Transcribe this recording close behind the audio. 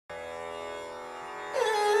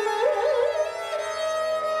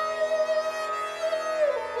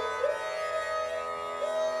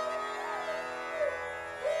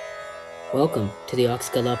Welcome to the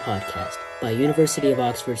Oxgala podcast by University of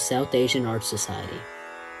Oxford South Asian Arts Society.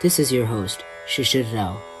 This is your host, Shishir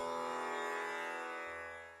Rao.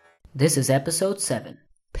 This is episode 7,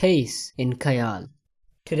 Pace in Khayal.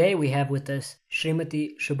 Today we have with us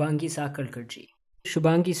Srimati Shubhangi Sakalkar ji.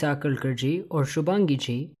 Shubhangi Sakalkar ji, or Shubhangi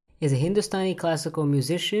ji, is a Hindustani classical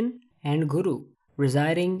musician and guru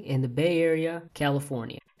residing in the Bay Area,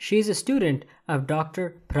 California. She is a student of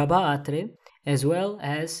Dr. Prabha Atre as well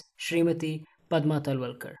as Srimati Padma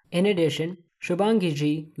Talwalkar. In addition, Shubhangi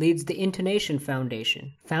ji leads the Intonation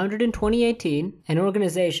Foundation, founded in 2018, an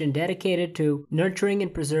organization dedicated to nurturing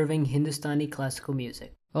and preserving Hindustani classical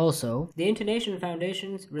music. Also, the Intonation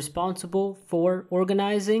Foundation is responsible for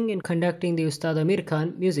organizing and conducting the Ustad Amir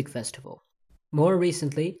Khan Music Festival. More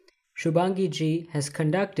recently, Shubhangi ji has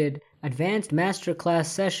conducted advanced master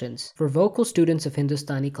class sessions for vocal students of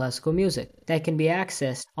Hindustani classical music that can be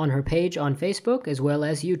accessed on her page on Facebook as well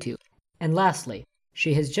as YouTube. And lastly,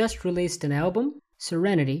 she has just released an album,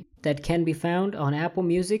 Serenity, that can be found on Apple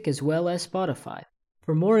Music as well as Spotify.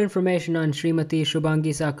 For more information on Srimati Shubhangi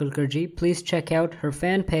Sakalkar ji, please check out her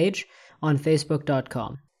fan page on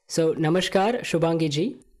facebook.com. So, namaskar Shubhangi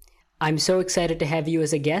ji. I'm so excited to have you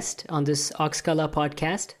as a guest on this Oxgala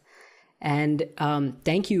podcast. And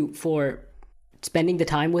thank you for spending the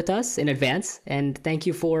time with us in advance. And thank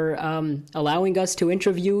you for allowing us to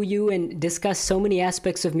interview you and discuss so many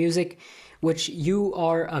aspects of music, which you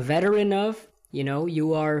are a veteran of. You know,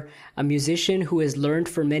 you are a musician who has learned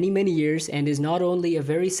for many, many years and is not only a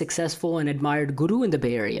very successful and admired guru in the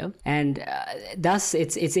Bay Area. And thus,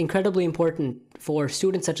 it's incredibly important for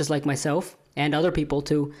students such as like myself and other people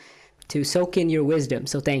to soak in your wisdom.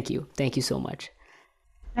 So thank you. Thank you so much.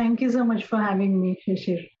 Thank you so much for having me,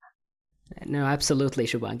 Shishir. No, absolutely,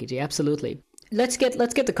 Shubhangi ji, absolutely. Let's get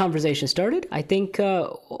the conversation started. I think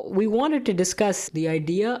we wanted to discuss the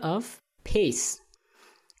idea of pace,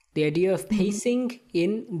 the idea of pacing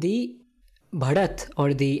in the bharat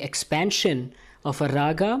or the expansion of a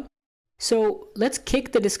raga. So let's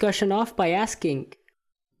kick the discussion off by asking,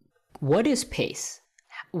 what is pace?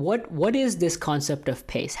 What is this concept of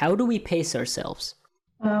pace? How do we pace ourselves?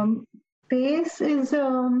 Pace is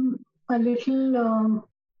a little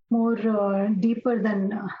more deeper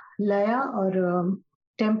than laya or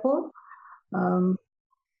tempo.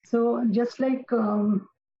 So just like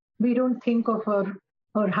we don't think of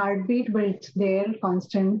our heartbeat, but it's there,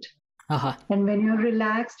 constant. Uh-huh. And when you're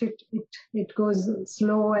relaxed, it goes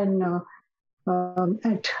slow and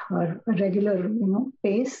at a regular,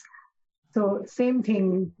 pace. So same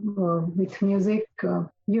thing with music.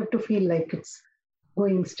 You have to feel like it's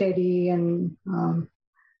going steady, and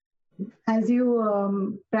as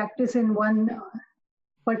you practice in one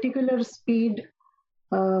particular speed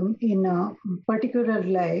in a particular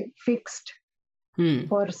fixed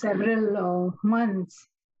for several months,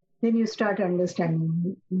 then you start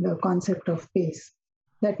understanding the concept of pace.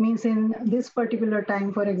 That means in this particular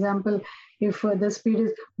time, for example, if the speed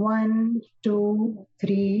is 1, 2,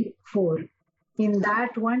 3, 4, in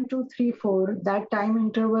that 1, 2, 3, 4, that time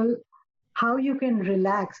interval, how you can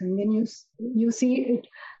relax, and then you see it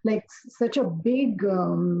like such a big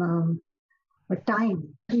a time,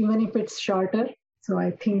 even if it's shorter. So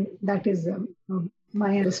I think that is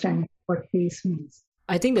my understanding of what pace means.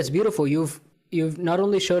 I think that's beautiful. You've not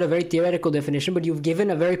only showed a very theoretical definition, but you've given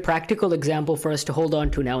a very practical example for us to hold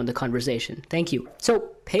on to now in the conversation. Thank you. So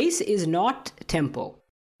pace is not tempo.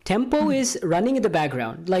 Tempo is running in the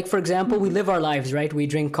background. Like, for example, we live our lives, right? We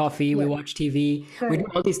drink coffee, we watch TV, we do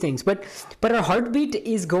all these things. But our heartbeat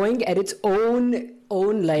is going at its own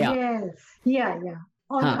layout. Yes. Yeah.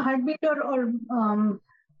 On heartbeat or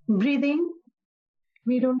breathing,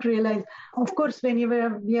 we don't realize. Of course, when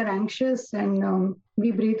we are anxious and we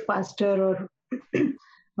breathe faster,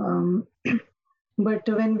 but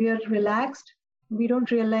when we are relaxed, we don't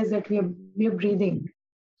realize that we are breathing.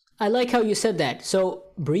 I like how you said that. So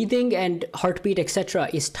breathing and heartbeat, etc.,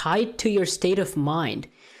 is tied to your state of mind.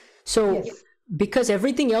 So because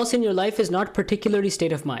everything else in your life is not particularly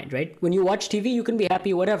state of mind, right? When you watch TV, you can be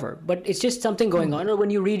happy, whatever, but it's just something going on. Or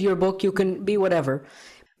when you read your book, you can be whatever.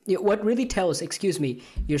 What really tells,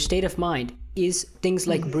 your state of mind is things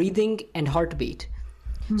like breathing and heartbeat.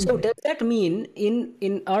 So does that mean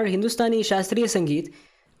in our Hindustani Shastriya Sangeet,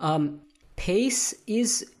 pace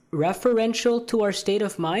is referential to our state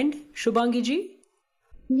of mind, Shubhangi ji?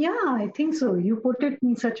 Yeah, I think so. You put it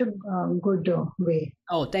in such a good way.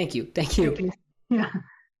 Oh, thank you. Yeah.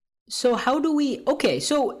 So how do we,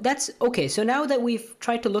 so now that we've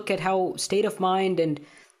tried to look at how state of mind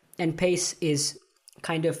and pace is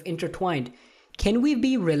kind of intertwined, can we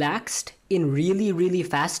be relaxed in really, really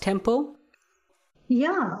fast tempo?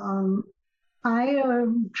 Yeah, I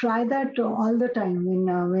try that all the time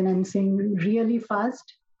when I'm singing really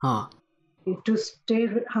fast Huh.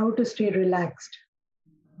 how to stay relaxed.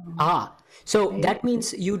 So that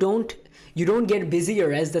means you don't get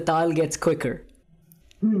busier as the tal gets quicker.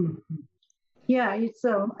 Hmm. Yeah, it's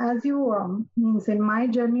as you means in my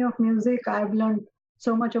journey of music, I've learned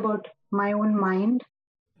so much about my own mind,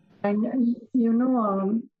 and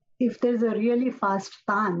if there's a really fast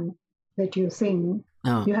tan that you sing,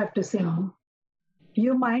 Oh. you have to sing.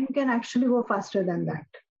 Your mind can actually go faster than that.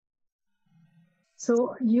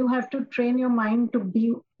 So you have to train your mind to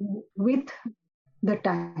be with the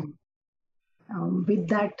time, with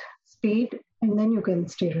that speed, and then you can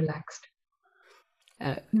stay relaxed.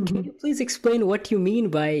 Can you please explain what you mean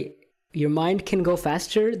by your mind can go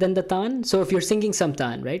faster than the tan? So if you're singing some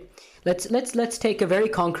tan, right? Let's take a very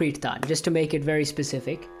concrete tan just to make it very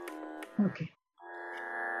specific. Okay.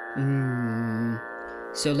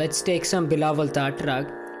 So let's take some Bilawal Tat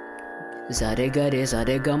rag. Zare gare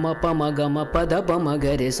zare gama pada pama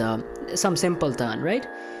gare sa. Some simple tan, right?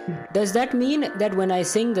 Does that mean that when I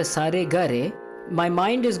sing the sare gare, my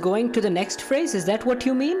mind is going to the next phrase? Is that what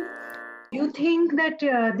you mean? You think that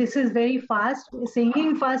this is very fast.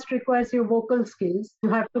 Singing fast requires your vocal skills. You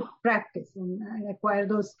have to practice and acquire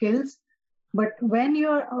those skills. But when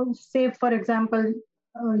you're, say, for example,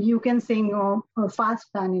 you can sing a fast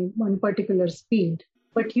tan in one particular speed,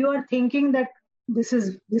 but you are thinking that this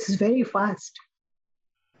is very fast.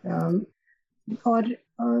 Or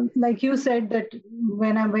like you said that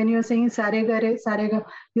when you're singing sarega,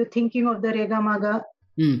 you're thinking of the rega maga.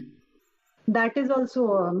 That is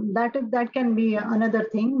also that can be another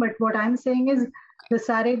thing. But what I'm saying is the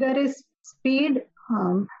sarega speed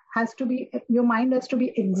has to be, your mind has to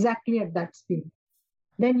be exactly at that speed.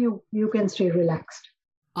 Then you can stay relaxed.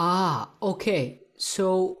 Okay.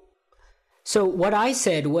 So what I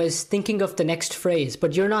said was thinking of the next phrase,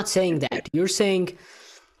 but you're not saying that. You're saying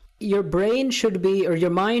your brain should be, or your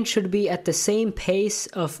mind should be at the same pace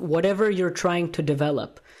of whatever you're trying to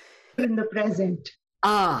develop. In the present.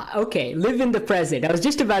 Okay. Live in the present. I was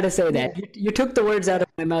just about to say that. You took the words out of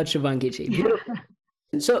my mouth, Shubhangi.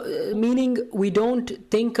 So, meaning we don't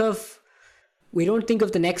think of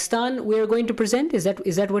the next tan we are going to present. Is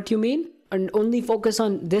that what you mean? And only focus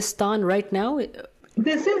on this tan right now?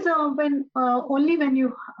 This is when only when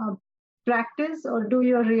you practice or do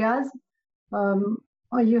your riyaz,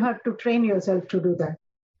 or you have to train yourself to do that.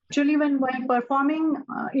 Actually, while performing,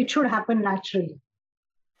 it should happen naturally.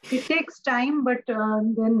 It takes time, but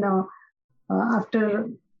then after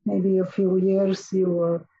maybe a few years,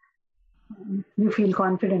 you feel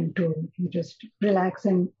confident to just relax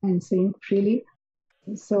and sing freely.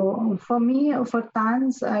 So for me, for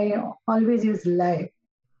tans, I always use lay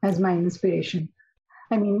as my inspiration.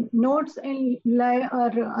 I mean, notes and lay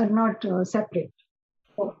are not separate.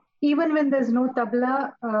 So even when there's no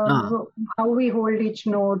tabla, how we hold each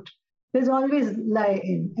note, there's always lay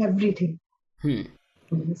in everything.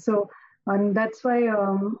 So, and that's why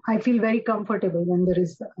I feel very comfortable when there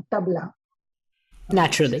is tabla.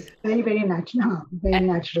 Naturally. Very, very natural. Very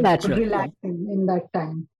natural. Relaxing in that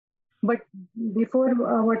time. But before,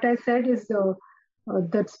 what I said is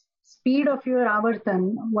the speed of your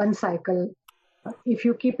avartan, one cycle, if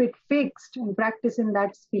you keep it fixed and practice in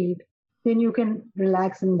that speed, then you can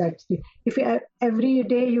relax in that speed. If every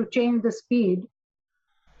day you change the speed,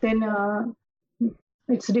 then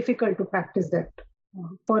it's difficult to practice that.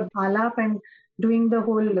 For alap and doing the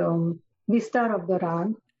whole vistar of the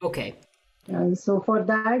rag. Okay. So for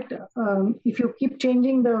that, if you keep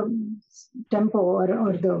changing the tempo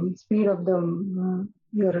or the speed of the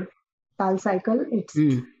your tal cycle, it's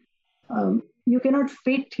you cannot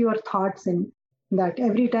fit your thoughts in that.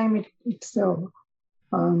 Every time it's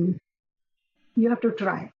you have to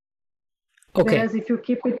try. Okay. Whereas if you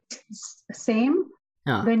keep it same,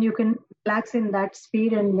 then you can relax in that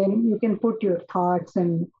speed, and then you can put your thoughts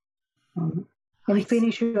and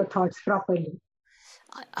finish your thoughts properly.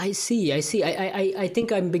 I see. I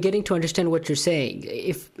think I'm beginning to understand what you're saying.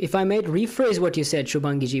 If I might rephrase what you said,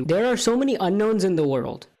 Shubhangi, there are so many unknowns in the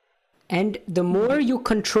world. And the more you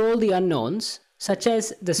control the unknowns, such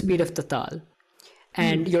as the speed of the tal,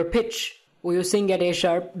 and your pitch, where you sing at A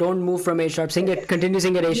sharp, don't move from A sharp, continue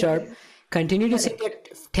sing at A sharp, continue to sing at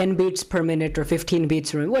 10 beats per minute or 15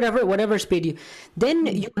 beats per minute, whatever speed then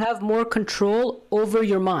you have more control over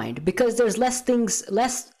your mind, because there's less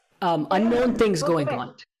unknown things going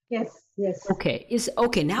on. Yes.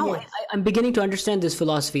 Okay. Now I'm beginning to understand this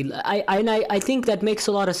philosophy. I think that makes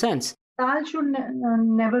a lot of sense. Tal should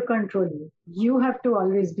never control you. You have to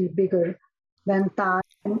always be bigger than tal,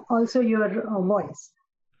 and also your voice.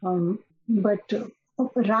 But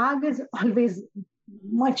rag is always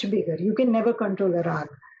much bigger. You can never control a rag.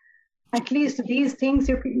 At least these things,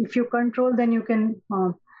 if you control, then you can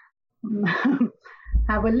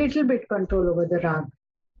have a little bit control over the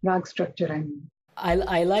rag structure. I mean,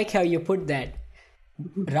 I like how you put that.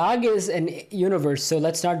 Rag is an universe, so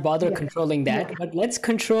let's not bother controlling that. But let's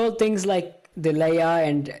control things like the laya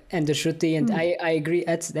and the shruti. And I agree.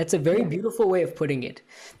 That's a very beautiful way of putting it.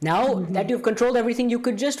 Now that you've controlled everything, you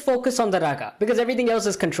could just focus on the raga because everything else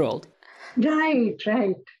is controlled. Right.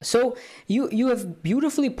 So you have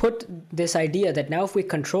beautifully put this idea that now if we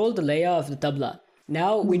control the laya of the tabla,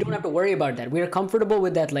 now we don't have to worry about that. We are comfortable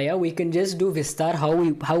with that laya. We can just do vistar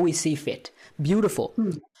how we see fit. Beautiful.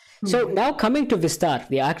 So now coming to vistar,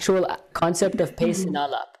 the actual concept of pace in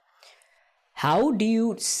alap. How do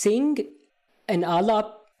you sing an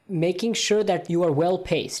alap making sure that you are well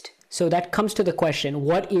paced? So that comes to the question,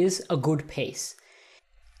 what is a good pace?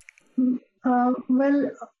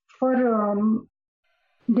 Well, for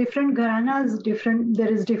different gharanas,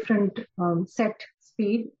 there is different set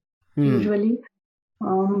speed usually.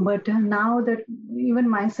 But now that even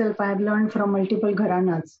myself, I have learned from multiple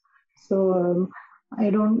gharanas. So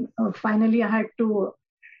finally I had to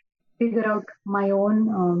figure out my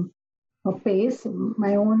own pace,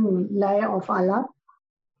 my own laya of alap.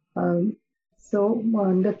 So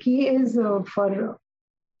the key is for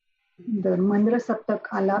the Mandra Saptak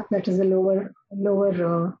alap, that is the lower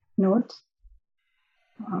notes.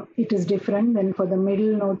 It is different. Then for the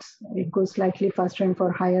middle notes, it goes slightly faster, and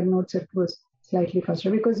for higher notes, it goes slightly faster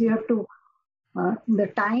because you have to. The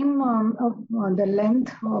time of the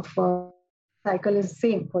length of cycle is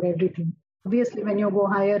same for everything. Obviously, when you go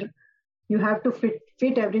higher, you have to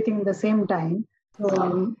fit everything in the same time.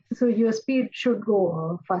 So your speed should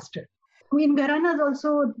go faster. In Gharanas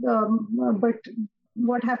also, but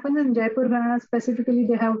what happens in Jaipur Gharana specifically,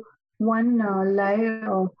 they have one lay.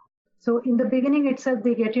 So in the beginning itself,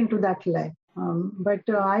 they get into that lay. But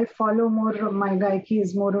I follow more, my gaiki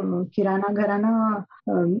is more Kirana Gharana.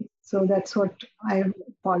 So that's what I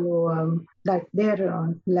follow, that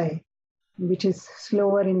their lay, which is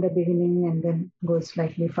slower in the beginning and then goes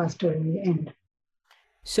slightly faster in the end.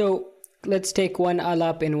 So let's take one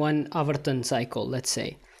alap in one avartan cycle, let's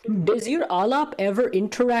say. Does your alap ever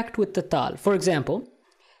interact with the tal? For example,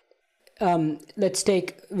 let's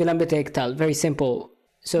take Vilambita Ek Tal, very simple.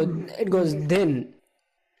 So it goes din,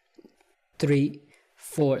 3,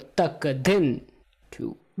 4, takka, din,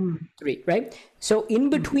 2, 3, right? So in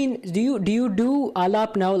between, do you do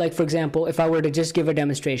alap now? Like for example, if I were to just give a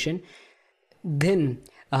demonstration, din,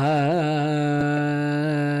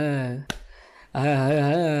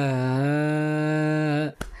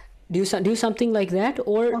 do you do something like that,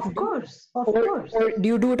 or of course, or do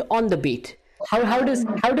you do it on the beat? How does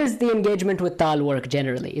the engagement with tal work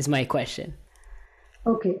generally? Is my question.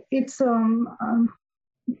 Okay, it's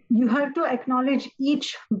you have to acknowledge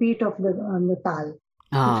each beat of the tal.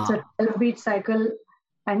 It's a 12-beat cycle,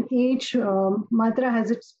 and each matra has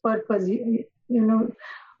its purpose.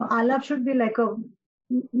 Alap should be like a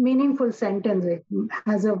meaningful sentence. It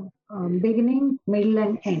has a beginning, middle,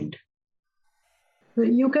 and end. So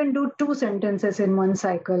you can do 2 sentences in one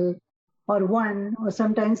cycle, or 1, or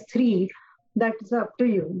sometimes 3. That's up to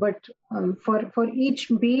you. But for each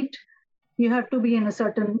beat, you have to be in a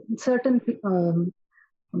certain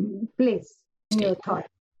place in your thought.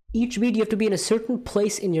 Each beat, you have to be in a certain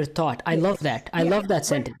place in your thought. I love that. I love that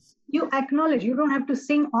sentence. You acknowledge. You don't have to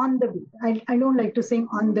sing on the beat. I don't like to sing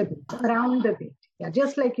on the beat, around the beat. Yeah,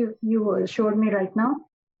 just like you showed me right now.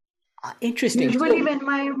 Interesting. Usually when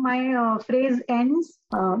my phrase ends,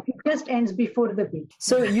 it just ends before the beat.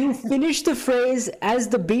 So you finish the phrase as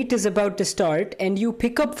the beat is about to start, and you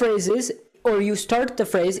pick up phrases, or you start the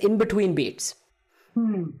phrase in between beats.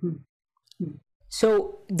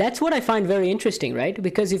 So that's what I find very interesting, right?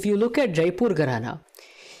 Because if you look at Jaipur Gharana,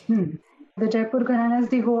 the Jaipur Gharanas,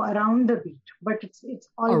 they go around the beat, but it's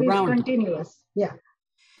always continuous. Yeah.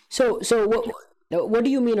 So what do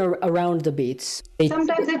you mean around the beats?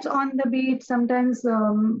 Sometimes it's on the beat. Sometimes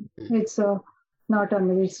it's not on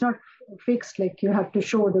the beat. It's not fixed. Like you have to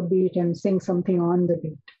show the beat and sing something on the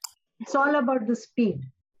beat. It's all about the speed.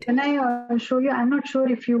 Can I show you? I'm not sure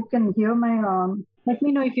if you can hear my. Let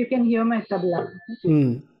me know if you can hear my tabla.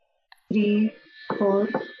 3, 4,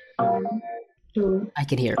 1, 2. I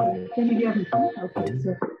can hear. Can you hear me? Okay.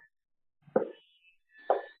 So.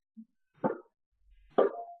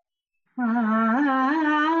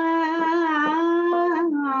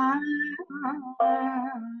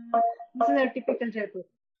 This is a typical Jaipur.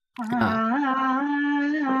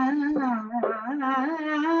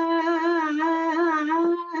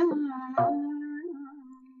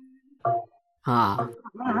 Ah.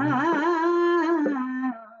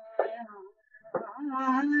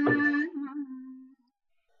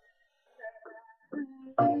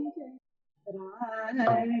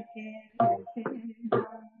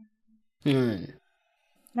 Hmm.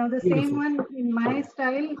 Now the same Beautiful. one in my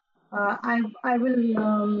style, I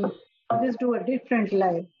will just do a different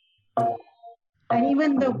live. And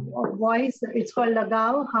even the voice, it's called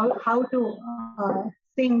lagao, how to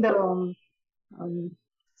sing the, um,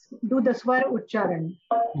 do the swar ucharan,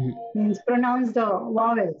 Mhm. means pronounce the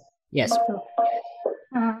vowels. Yes. So,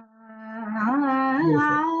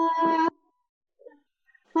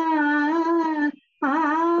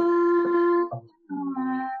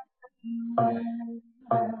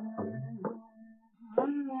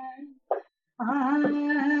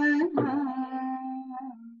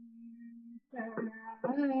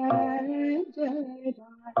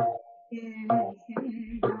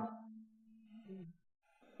 Beautiful.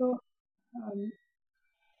 So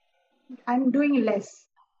I'm doing less.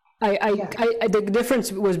 Yeah. The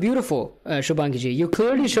difference was beautiful, Shubhangi. You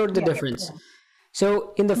clearly showed the Yeah. difference.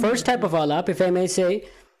 So, in the first type of alap, if I may say,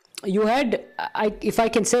 you had, if I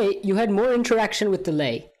can say, you had more interaction with the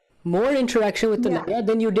lay, Yeah. laya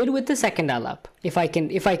than you did with the second alap, if I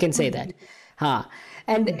can say that. Ha.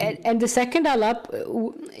 And the second alap,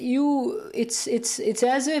 it's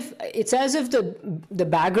as if the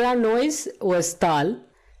background noise was tal,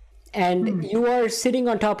 and you are sitting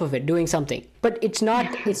on top of it doing something, but it's not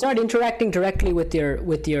interacting directly with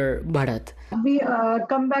your bharat. We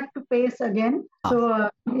come back to pace again. So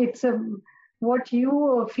it's what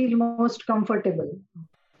you feel most comfortable.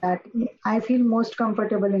 That I feel most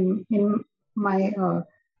comfortable in my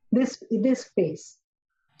this space.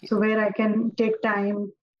 So where I can take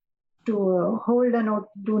time to hold a note,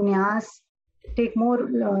 do nyas, take more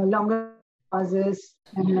longer pauses,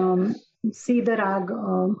 and see the rag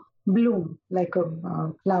bloom like a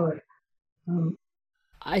flower. Um,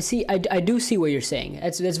 I see. I do see what you're saying.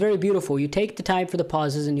 That's very beautiful. You take the time for the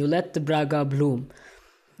pauses and you let the braga bloom.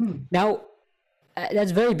 Now,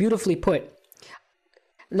 that's very beautifully put.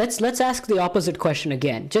 Let's ask the opposite question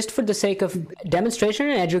again, just for the sake of demonstration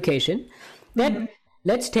and education. Then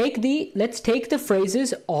let's take the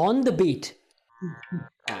phrases on the beat.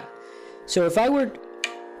 So if I were,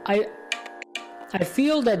 I I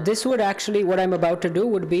feel that this would actually, what I'm about to do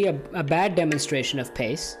would be a bad demonstration of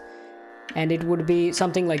pace, and it would be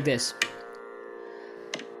something like this.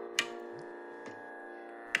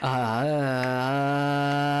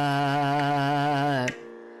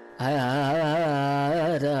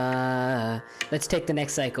 Let's take the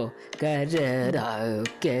next cycle.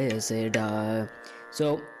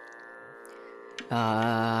 So,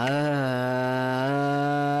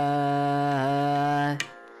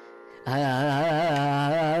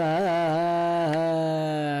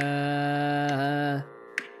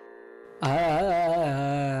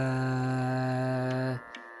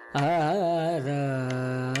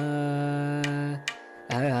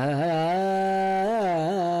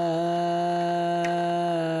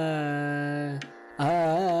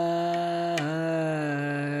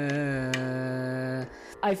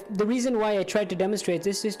 the reason why I tried to demonstrate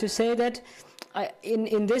this is to say that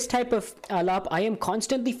in this type of alap, I am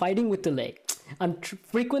constantly fighting with the lay. I'm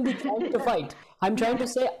frequently trying to fight. I'm trying to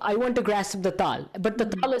say, I want to grasp the tal. But the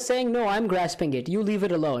tal is saying, no, I'm grasping it. You leave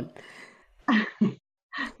it alone.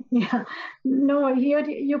 Yeah, no, here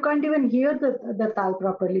you can't even hear the tal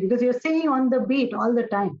properly because you're singing on the beat all the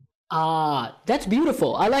time. Ah, that's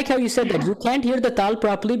beautiful. I like how you said that. You can't hear the tal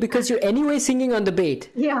properly because you're anyway singing on the beat.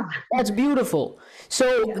 Yeah, That's beautiful. So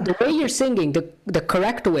the way you're singing, the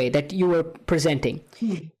correct way that you were presenting,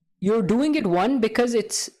 you're doing it, one, because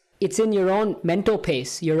it's in your own mental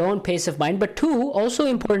pace, your own pace of mind, but two, also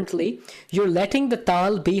importantly, you're letting the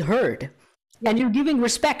tal be heard, and you're giving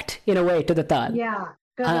respect in a way to the tal. yeah,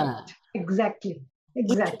 correct. Exactly.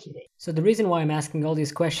 So the reason why I'm asking all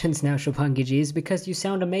these questions now, Shubhangi, is because you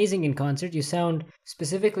sound amazing in concert. You sound,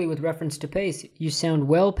 specifically with reference to pace, you sound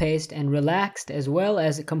well paced and relaxed, as well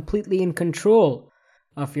as completely in control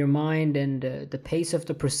of your mind and the pace of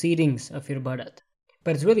the proceedings of your bharat.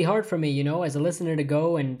 But it's really hard for me, as a listener, to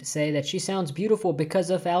go and say that she sounds beautiful because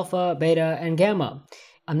of alpha, beta, and gamma.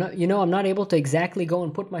 I'm not able to exactly go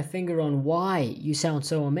and put my finger on why you sound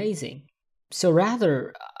so amazing. So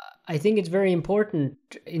rather, I think it's very important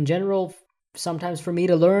in general sometimes for me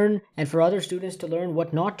to learn and for other students to learn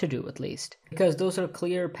what not to do, at least, because those are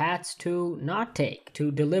clear paths to not take,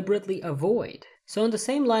 to deliberately avoid. So in the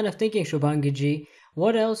same line of thinking, Shubhangi,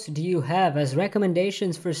 what else do you have as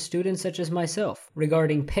recommendations for students such as myself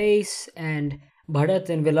regarding pace and bharat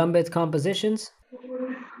and vilambit compositions?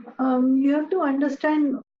 You have to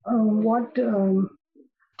understand what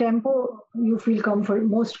tempo you feel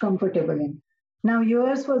most comfortable in. Now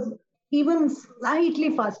yours was even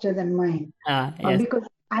slightly faster than mine, Yes. because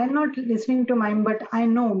I'm not listening to mine, but I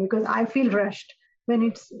know because I feel rushed when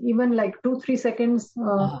it's even like 2-3 seconds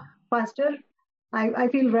faster. I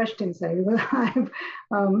feel rushed inside.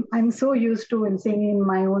 I'm so used to in singing in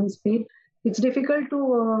my own speed. It's difficult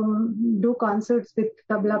to do concerts with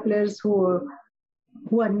tabla players who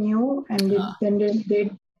are new, and then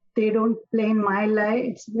they don't play in my life.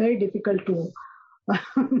 It's very difficult to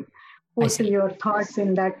I put see. your thoughts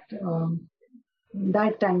in that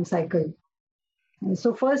time cycle. And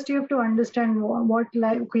so first you have to understand what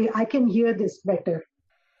like, okay, I can hear this better.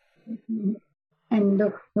 And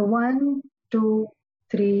the 1, 2,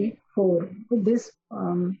 3, 4. This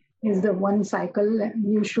is the one cycle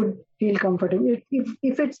you should feel comfortable.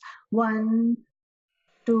 If it's 1,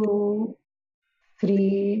 2,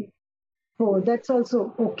 3, 4, that's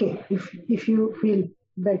also okay. If you feel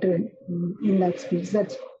better in that speed,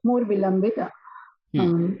 that's more vilambit.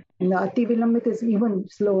 And the ati vilambit is even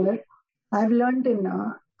slower. I've learned in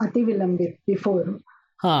ati vilambit before,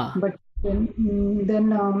 Huh. but then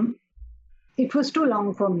it was too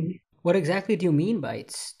long for me. What exactly do you mean by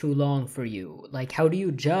it's too long for you? Like, how do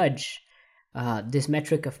you judge this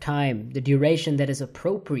metric of time, the duration that is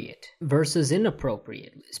appropriate versus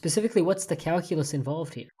inappropriate? Specifically, what's the calculus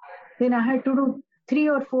involved here? Then I had to do 3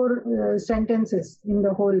 or 4 sentences in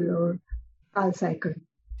the whole Kal cycle,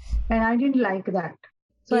 and I didn't like that,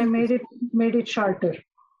 so I made it shorter.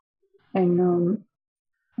 And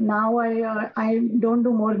now I don't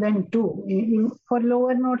do more than two. For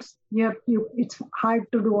lower notes, it's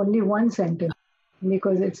hard to do only one sentence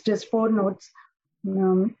because it's just 4 notes.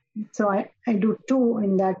 So I do two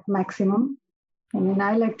in that maximum, and then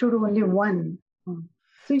I like to do only one.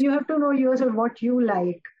 So you have to know yourself what you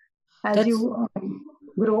like as That's you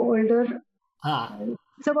grow older. ah.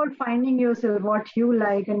 It's about finding yourself, what you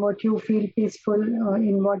like and what you feel peaceful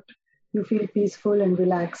in, what you feel peaceful and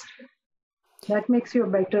relaxed. That makes you a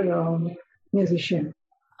better musician.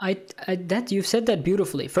 I that you've said that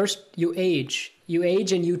beautifully. First, you age,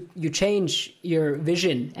 and you change your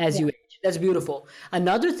vision as Yeah. you age. That's beautiful.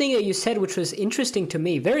 Another thing that you said, which was interesting to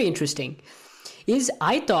me, very interesting, is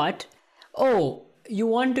I thought, oh, you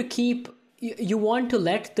want to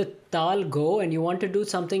let the tal go, and you want to do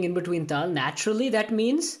something in between tal. Naturally, that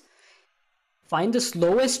means find the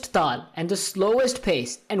slowest tal and the slowest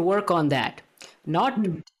pace and work on that. Not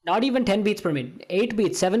Hmm. not even 10 beats per minute, 8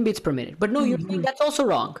 beats, 7 beats per minute. But no, you're saying Hmm. that's also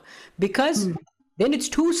wrong, because Hmm. then it's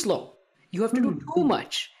too slow. You have to do Hmm. too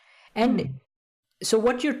much. And Hmm. so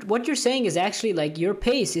what you're saying is actually like your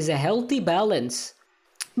pace is a healthy balance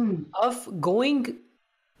Hmm. of going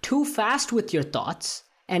too fast with your thoughts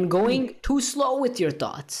and Hmm. going too slow with your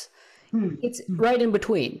thoughts. Hmm. It's right in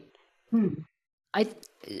between. Hmm. I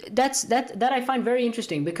that I find very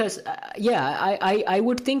interesting because yeah, I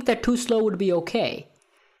would think that too slow would be okay.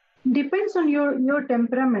 Depends on your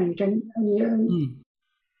temperament and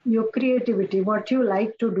your creativity, what you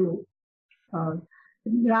like to do. Uh,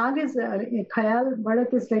 Rag is Khayal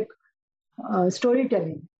Bharat is like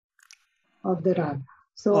storytelling of the rag.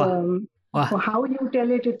 So Wow. Wow. for how you tell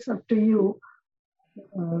it, it's up to you.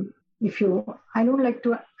 If you, I don't like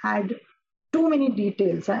to add too many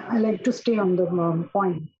details. I like to stay on the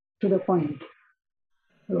point, to the point.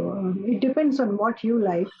 So it depends on what you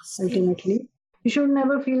like. See. Ultimately, you should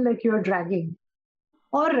never feel like you're dragging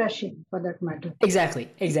or rushing, for that matter. Exactly,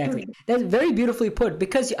 It exactly. should. That's very beautifully put.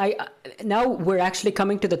 Because now we're actually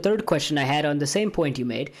coming to the third question I had on the same point you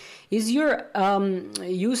made. Is your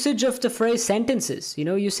usage of the phrase sentences?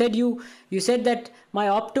 You said that my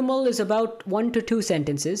optimal is about 1 to 2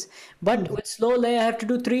 sentences, but with slow lay I have to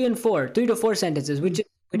do 3 to 4 sentences, which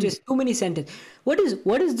is too many sentences. What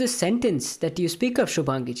is this sentence that you speak of,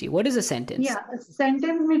 Shubhangiji? What is a sentence? Yeah, a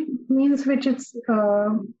sentence means which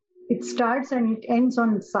it starts and it ends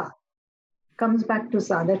on sa, comes back to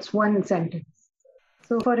sa. That's one sentence.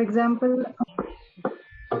 So, for example,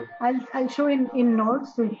 I'll show in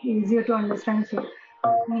notes so it's easier to understand. So,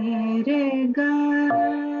 mere ga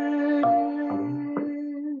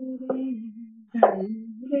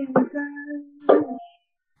re ga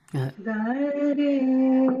Uh, ga re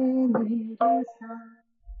re sa.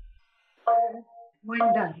 One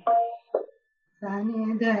done. Sa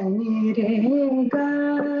ni da ni re ga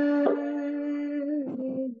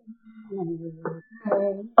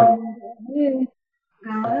re ga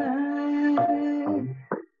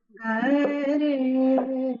ga re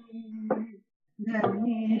ga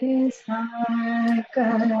ni re sa ka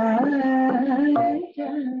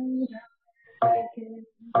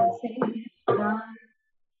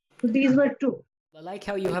so these were two. I like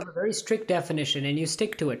how you have a very strict definition and you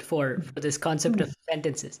stick to it for this concept of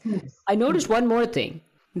sentences. Yes. I noticed one more thing,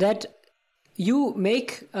 that you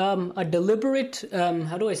make a deliberate,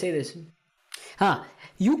 how do I say this?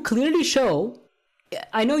 You clearly show,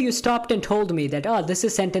 I know you stopped and told me that, this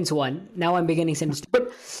is sentence one, now I'm beginning sentence two.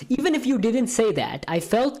 But even if you didn't say that, I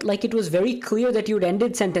felt like it was very clear that you'd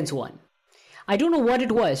ended sentence one. I don't know what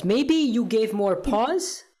it was. Maybe you gave more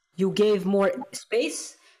pause, you gave more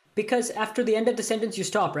space, because after the end of the sentence you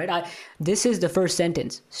stop, right? This is the first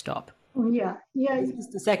sentence, stop. Yeah. This is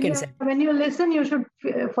the second sentence. When you listen, you should,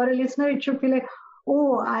 for a listener, it should feel like,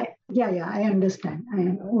 oh, I understand.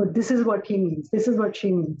 This is what he means. This is what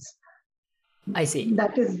she means. I see.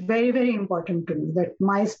 That is very, very important to me, that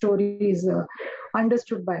my story is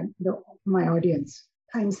understood by my audience.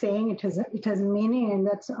 I'm saying it has meaning, and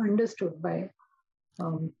that's understood by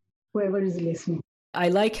whoever is listening. I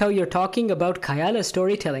like how you're talking about Khayala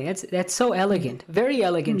storytelling. That's so elegant, very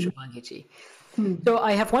elegant, Shubhangi ji. So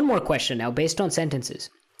I have one more question now, based on sentences.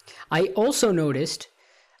 I also noticed,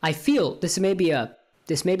 I feel this may be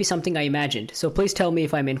something I imagined, so please tell me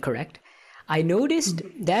if I'm incorrect. I noticed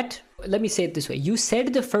that, let me say it this way, you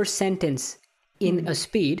said the first sentence in a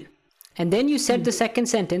speed, and then you said the second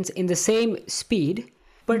sentence in the same speed,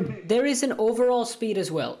 but there is an overall speed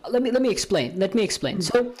as well. Let me explain.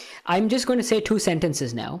 So I'm just going to say two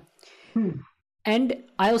sentences now, and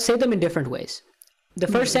I'll say them in different ways. The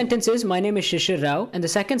first sentence is, my name is Shishir Rao, and the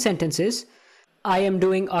second sentence is, I am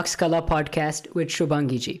doing Oxkala podcast with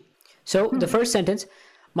Shubhangi ji. So the first sentence,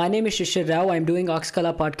 my name is Shishir Rao, I'm doing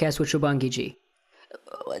Oxkala podcast with Shubhangi ji.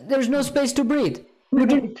 There's no space to breathe.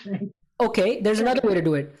 Right. Okay, there's another way to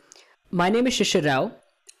do it. My name is Shishir Rao,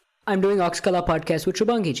 I'm doing Oxkala podcast with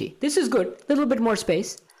Shubhangi ji. This is good, a little bit more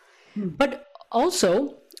space. But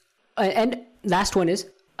also, and last one is,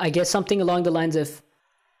 I guess something along the lines of,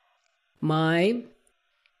 my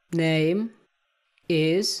name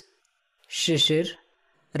is Shishir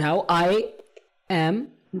Rao, I am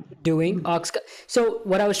doing Oxkala. So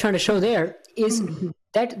what I was trying to show there is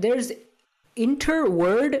that there's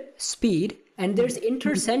inter-word speed and there's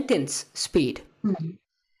inter-sentence speed.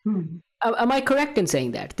 Am I correct in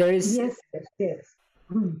saying that? There is... Yes.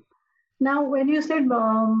 Now, when you said,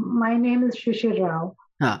 my name is Shishir Rao,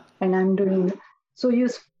 and I'm doing... So you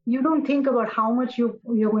don't think about how much you're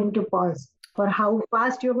going to pause or how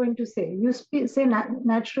fast you're going to say. You say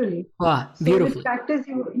naturally. Wow, so beautiful. With practice,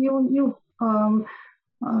 you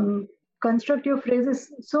construct your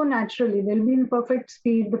phrases so naturally. They'll be in perfect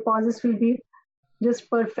speed. The pauses will be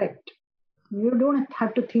just perfect. You don't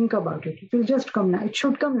have to think about it. It will just come. It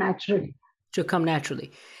should come naturally. It should come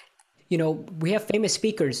naturally. You know, we have famous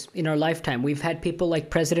speakers in our lifetime. We've had people like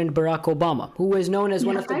President Barack Obama, who is known as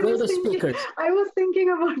one of the greatest speakers. I was thinking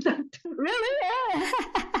about that too. Really?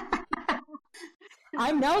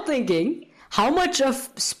 I'm now thinking, how much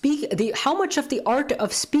of the art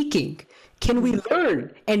of speaking can we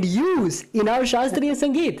learn and use in our Shastriya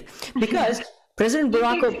Sangeet? Because President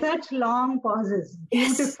Barack Obama... such long pauses.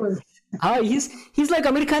 Beautiful. Yes. He's like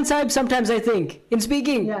Amir Khan Sahib sometimes, I think, in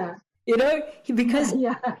speaking. Yeah. You know, because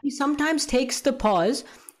he sometimes takes the pause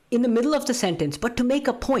in the middle of the sentence, but to make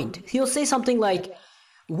a point. He'll say something like,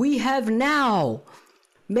 we have now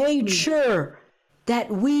made sure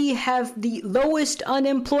that we have the lowest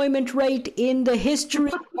unemployment rate in the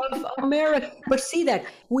history of America. But see that,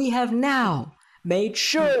 we have now made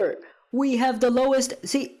sure we have the lowest...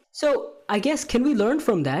 See, so I guess, can we learn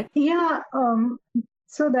from that? Yeah,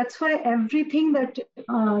 so that's why everything that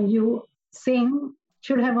you sing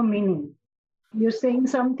should have a meaning. You're saying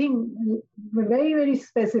something very, very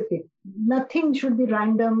specific. Nothing should be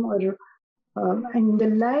random, and the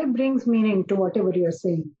lay brings meaning to whatever you're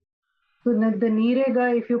saying. So the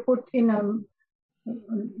nirega, if you put in a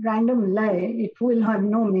random lay, it will have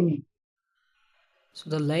no meaning. So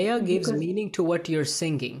the laya gives meaning to what you're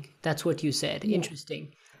singing. That's what you said. Yeah.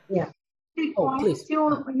 Interesting. Yeah. The points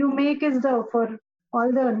you make is for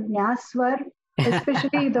all the nyas swar,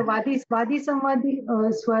 especially the Vadi Samvadi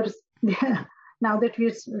swars. Now that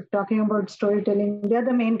we're talking about storytelling, they're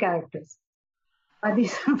the main characters. Vadi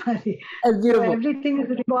Samvadi. So everything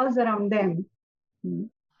revolves around them.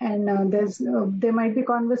 And there might be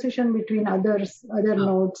conversation between other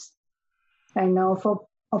notes. And of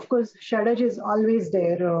course, Shadaj is always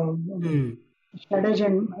there. Shadaj,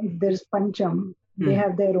 and if there's Pancham, they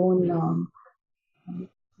have their own...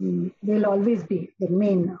 they'll always be the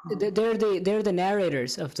main. They're the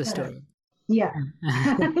narrators of the story. Yeah.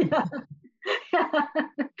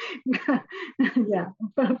 Yeah,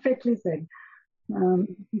 perfectly said.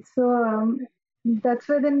 That's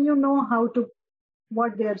why then you know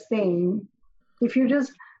what they're saying. If you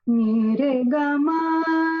just Ni re ga ma.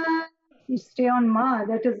 You stay on ma.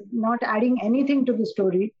 That is not adding anything to the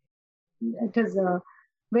story. It is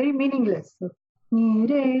very meaningless. So, ni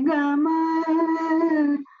re ga ma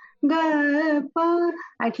ga pa.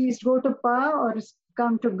 At least go to pa or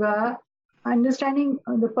come to ga. Understanding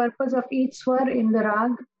the purpose of each swar in the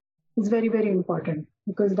rag is very, very important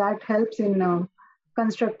because that helps in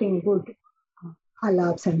constructing good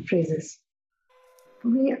alaps and phrases.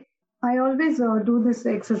 I always do this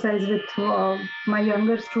exercise with my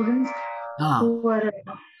younger students who are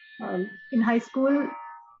in high school,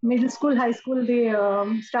 middle school, high school. They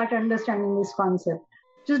start understanding this concept.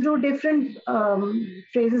 Just do different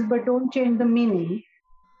phrases, but don't change the meaning.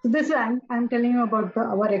 So this I'm telling you about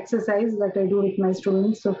our exercise that I do with my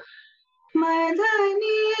students. So,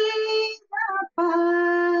 madhani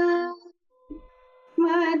pa,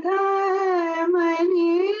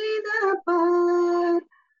 madhamani pa.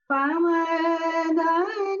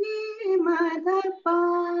 Pamadani madhapa.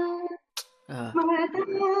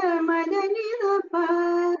 Madani dapa.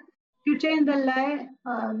 You change the lie,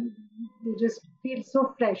 you just feel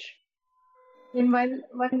so fresh. And while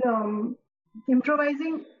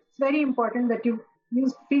improvising, it's very important that you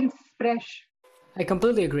feel fresh. I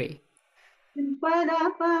completely agree.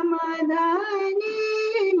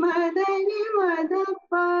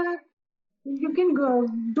 You can go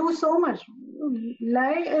do so much.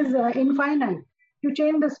 Lie is infinite. You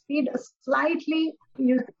change the speed slightly,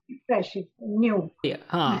 you fresh it, new. Yeah,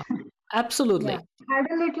 absolutely. Yeah. Add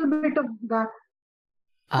a little bit of the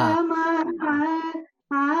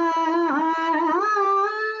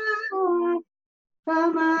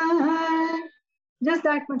just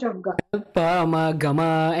that much of ga. Pa,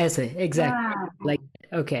 gama, aise, exactly. Like,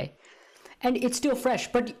 okay. And it's still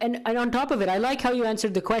fresh, but and on top of it, I like how you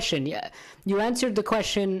answered the question. Yeah, you answered the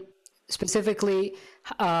question specifically.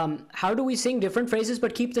 How do we sing different phrases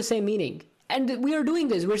but keep the same meaning? And we are doing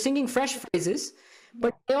this. We're singing fresh phrases,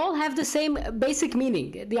 but they all have the same basic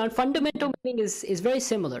meaning. The fundamental meaning is very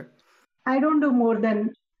similar. I don't do more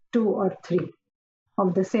than 2 or 3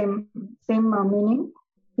 of the same meaning.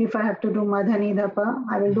 If I have to do madhani dhapa,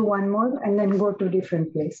 I will do one more and then go to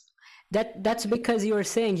different place. That's because you are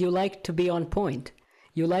saying you like to be on point.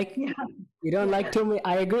 You don't like too many.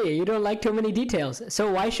 I agree. You don't like too many details.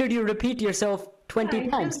 So why should you repeat yourself 20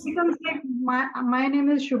 times? It becomes like my name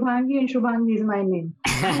is Shubhangi and Shubhangi is my name.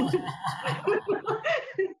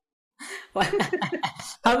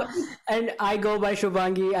 And I go by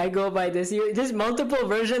Shubhangi. I go by this. Just multiple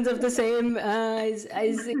versions of the same. I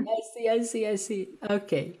see.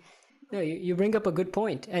 Okay. No, you bring up a good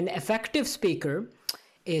point. An effective speaker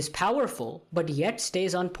is powerful, but yet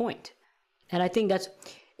stays on point. And I think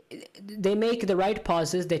they make the right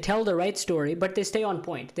pauses, they tell the right story, but they stay on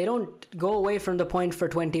point. They don't go away from the point for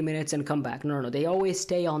 20 minutes and come back. No. They always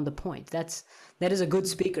stay on the point. That is a good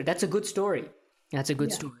speaker. That's a good story. That's a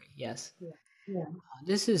good story. Yes. Yeah.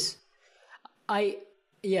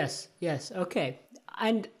 Yes. Okay.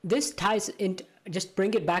 And this ties in,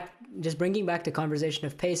 bringing back the conversation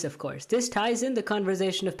of pace, of course. This ties in the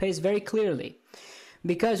conversation of pace very clearly.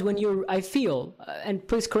 Because I feel, and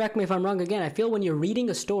please correct me if I'm wrong again, I feel when you're reading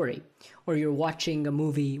a story or you're watching a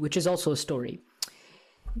movie, which is also a story,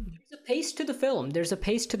 there's a pace to the film, there's a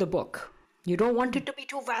pace to the book. You don't want it to be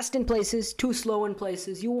too fast in places, too slow in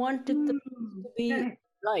places. You want it to be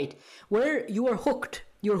right, where you are hooked.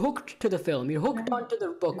 You're hooked to the film, you're hooked onto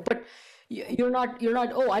the book, but you're not,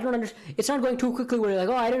 oh, I don't understand. It's not going too quickly where you're like,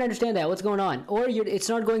 oh, I didn't understand that. What's going on? Or it's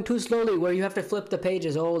not going too slowly where you have to flip the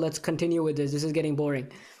pages. Oh, let's continue with this. This is getting boring.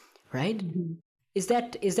 Right? Mm-hmm. Is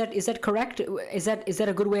that correct? Is that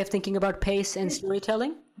a good way of thinking about pace and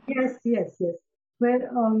storytelling? Yes.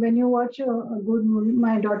 When you watch a good movie,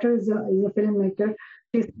 my daughter is a filmmaker.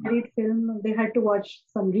 She studied film. They had to watch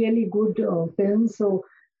some really good films. So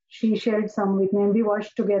she shared some with me and we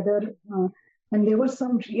watched together. And there were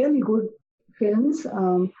some really good films.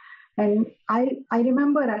 And I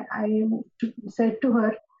remember I said to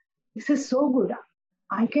her, this is so good.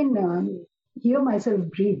 I can hear myself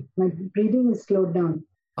breathe. My breathing is slowed down.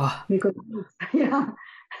 Because,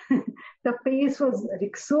 the pace was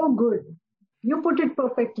like so good. You put it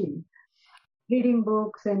perfectly. Reading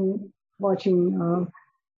books and watching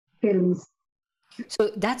films.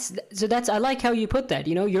 So that's I like how you put that.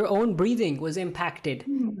 Your own breathing was impacted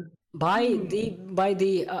by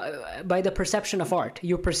the perception of art.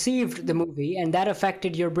 You perceived the movie and that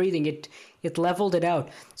affected your breathing. It leveled it out.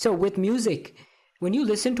 So with music, when you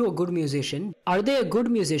listen to a good musician, are they a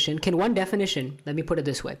good musician? Can one definition, let me put it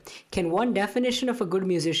this way, can one definition of a good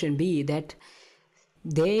musician be that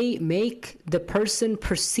they make the person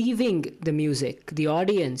perceiving the music, the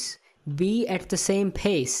audience, be at the same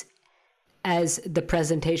pace as the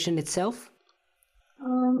presentation itself?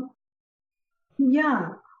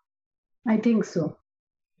 Yeah, I think so.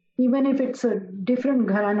 Even if it's a different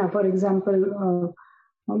gharana, for example,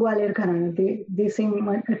 Gwalior Gharana, they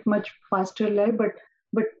sing at much faster live,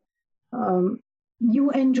 but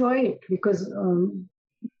you enjoy it because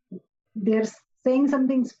they're saying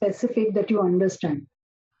something specific that you understand.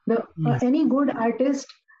 Any good artist,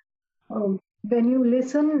 when you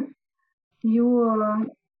listen,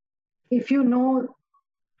 if you know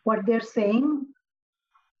what they're saying,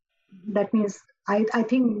 that means I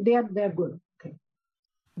think they're good. Okay.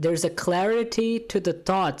 There's a clarity to the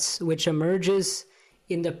thoughts which emerges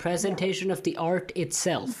in the presentation of the art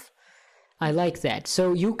itself. I like that.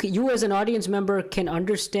 So you as an audience member can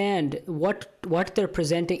understand what they're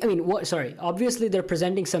presenting. I mean, obviously they're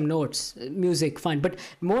presenting some notes, music, fine. But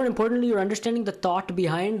more importantly, you're understanding the thought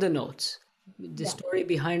behind the notes, the story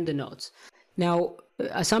behind the notes. Now,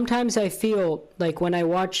 sometimes I feel like when I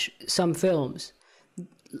watch some films,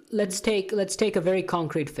 let's take a very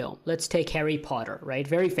concrete film. Let's take Harry Potter, right?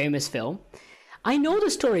 Very famous film. I know the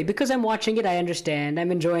story because I'm watching it. I understand.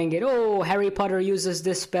 I'm enjoying it. Oh, Harry Potter uses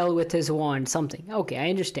this spell with his wand, something. Okay, I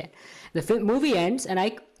understand. The movie ends, and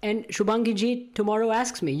Shubhangi ji tomorrow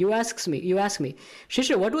asks me, you ask me,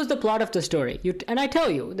 Shishir, what was the plot of the story? And I tell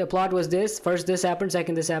you, the plot was this. First this happened,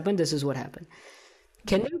 second this happened, this is what happened.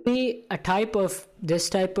 Can there be this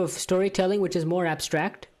type of storytelling which is more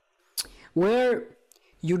abstract, where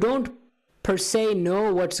you don't per se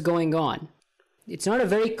know what's going on? It's not a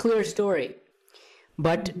very clear story,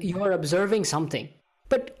 but you are observing something.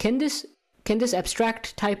 But can this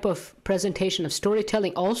abstract type of presentation of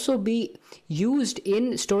storytelling also be used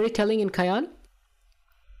in storytelling in Khyal?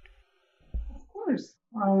 Of course.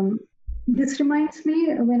 This reminds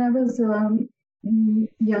me when I was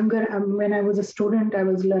younger, when I was a student, I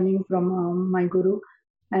was learning from my guru,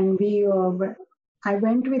 and I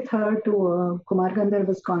went with her to Kumar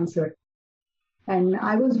Gandharva's concert. And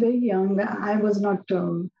I was very young. I was not...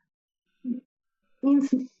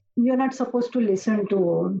 means you're not supposed to listen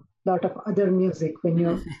to a lot of other music when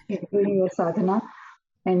you're doing your sadhana.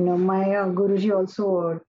 And my Guruji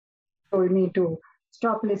also told me to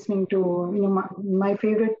stop listening to, my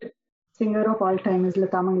favorite singer of all time is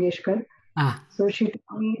Lata Mangeshkar. So she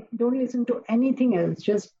told me, don't listen to anything else,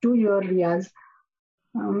 just do your riyaz.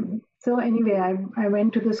 So anyway, I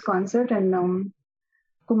went to this concert, and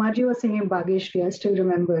Kumarji was singing Bageshri, I still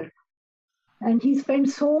remember. And he spent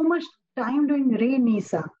so much time doing Re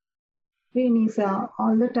Nisa,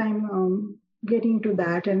 all the time getting to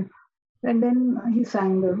that. And then he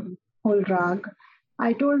sang the whole rag.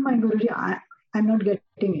 I told my Guruji, I'm not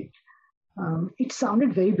getting it. It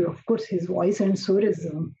sounded very beautiful. Of course, his voice and sur is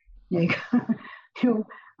like,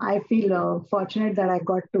 I feel fortunate that I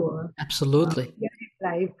got to absolutely get it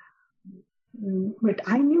live. But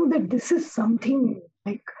I knew that this is something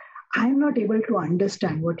like I'm not able to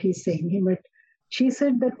understand what he's saying. But she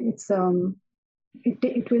said that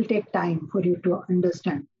it will take time for you to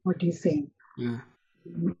understand what he's saying. Yeah.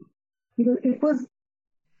 Because it was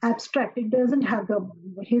abstract. It doesn't have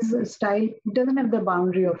his style. It doesn't have the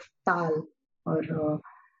boundary of tal or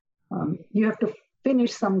you have to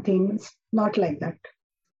finish something. It's not like that.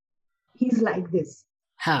 He's like this.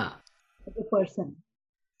 As a person.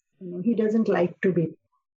 He doesn't like to be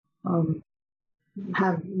bound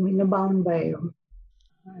by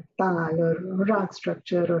tal or rag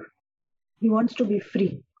structure, or he wants to be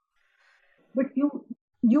free. But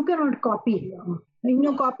you cannot copy.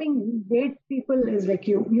 Copying great people is like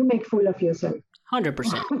you make fool of yourself.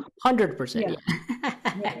 100%. 100%.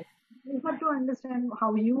 Yeah. You have to understand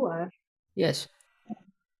how you are. Yes.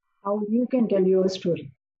 How you can tell your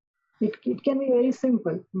story. It can be very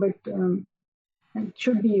simple, but it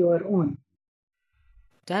should be your own.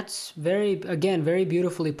 That's very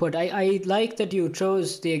beautifully put. I like that you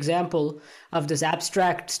chose the example of this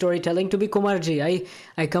abstract storytelling to be Kumarji.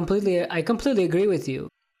 I completely agree with you.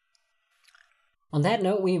 On that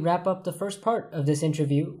note, we wrap up the first part of this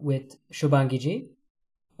interview with Shubhangi ji.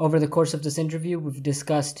 Over the course of this interview, we've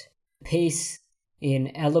discussed pace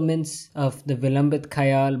in elements of the Vilambit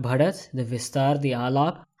Khyal Bharat, the Vistar, the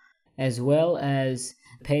Alap, as well as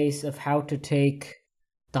pace of how to take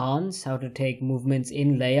tans, how to take movements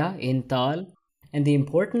in laya, in tal, and the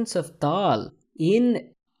importance of tal in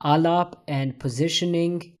alap and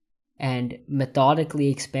positioning and methodically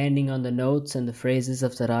expanding on the notes and the phrases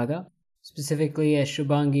of the raga. Specifically, as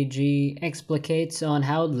Shubhangi ji explicates on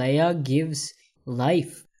how laya gives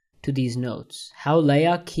life to these notes, how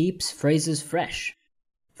laya keeps phrases fresh.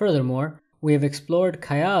 Furthermore, we have explored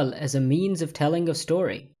Khyal as a means of telling a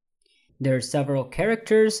story. There are several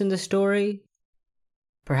characters in the story.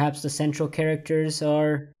 Perhaps the central characters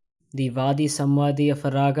are the Vadi Samvadi of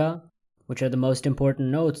a raga, which are the most important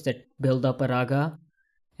notes that build up a raga,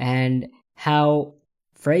 and how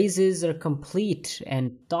phrases are complete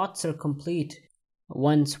and thoughts are complete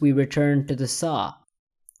once we return to the sa,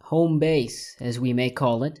 home base as we may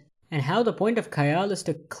call it, and how the point of Khyal is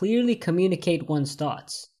to clearly communicate one's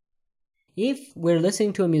thoughts. If we're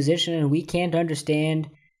listening to a musician and we can't understand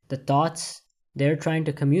the thoughts they're trying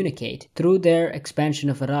to communicate through their expansion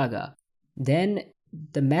of a raga, then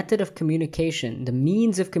the method of communication, the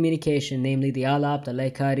means of communication, namely the alap, the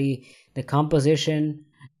laikari, the composition,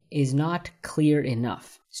 is not clear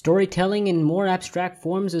enough. Storytelling in more abstract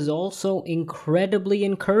forms is also incredibly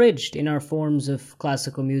encouraged in our forms of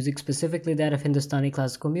classical music, specifically that of Hindustani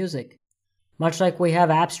classical music. Much like we have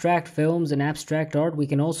abstract films and abstract art, we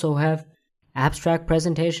can also have abstract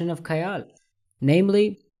presentation of Khyal,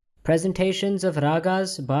 namely presentations of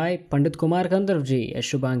ragas by Pandit Kumar Gandharv as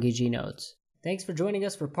Shubhangi ji notes. Thanks for joining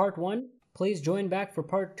us for part 1. Please join back for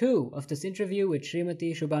part 2 of this interview with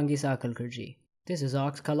Srimati Shubhangi Sakalkar ji. This is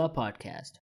Ox Kala Podcast.